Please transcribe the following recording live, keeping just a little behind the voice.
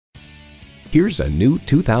Here's a new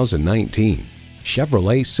 2019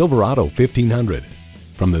 Chevrolet Silverado 1500.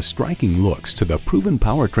 From the striking looks to the proven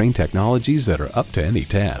powertrain technologies that are up to any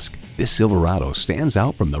task, this Silverado stands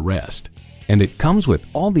out from the rest. And it comes with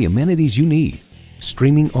all the amenities you need: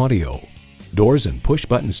 streaming audio, doors and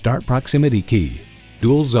push-button start proximity key,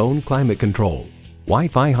 dual zone climate control,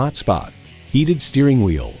 Wi-Fi hotspot, heated steering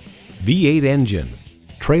wheel, V8 engine,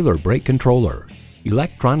 trailer brake controller,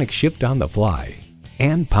 electronic shift on the fly,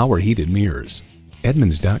 and power heated mirrors.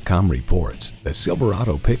 Edmunds.com reports the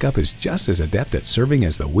Silverado pickup is just as adept at serving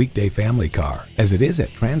as the weekday family car as it is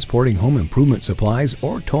at transporting home improvement supplies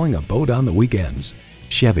or towing a boat on the weekends.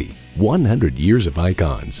 Chevy, 100 years of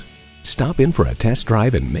icons. Stop in for a test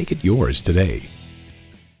drive and make it yours today.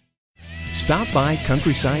 Stop by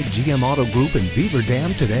Countryside GM Auto Group in Beaver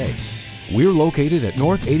Dam today. We're located at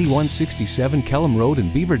North 8167 Kellom Road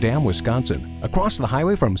in Beaver Dam, Wisconsin, across the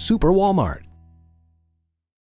highway from Super Walmart.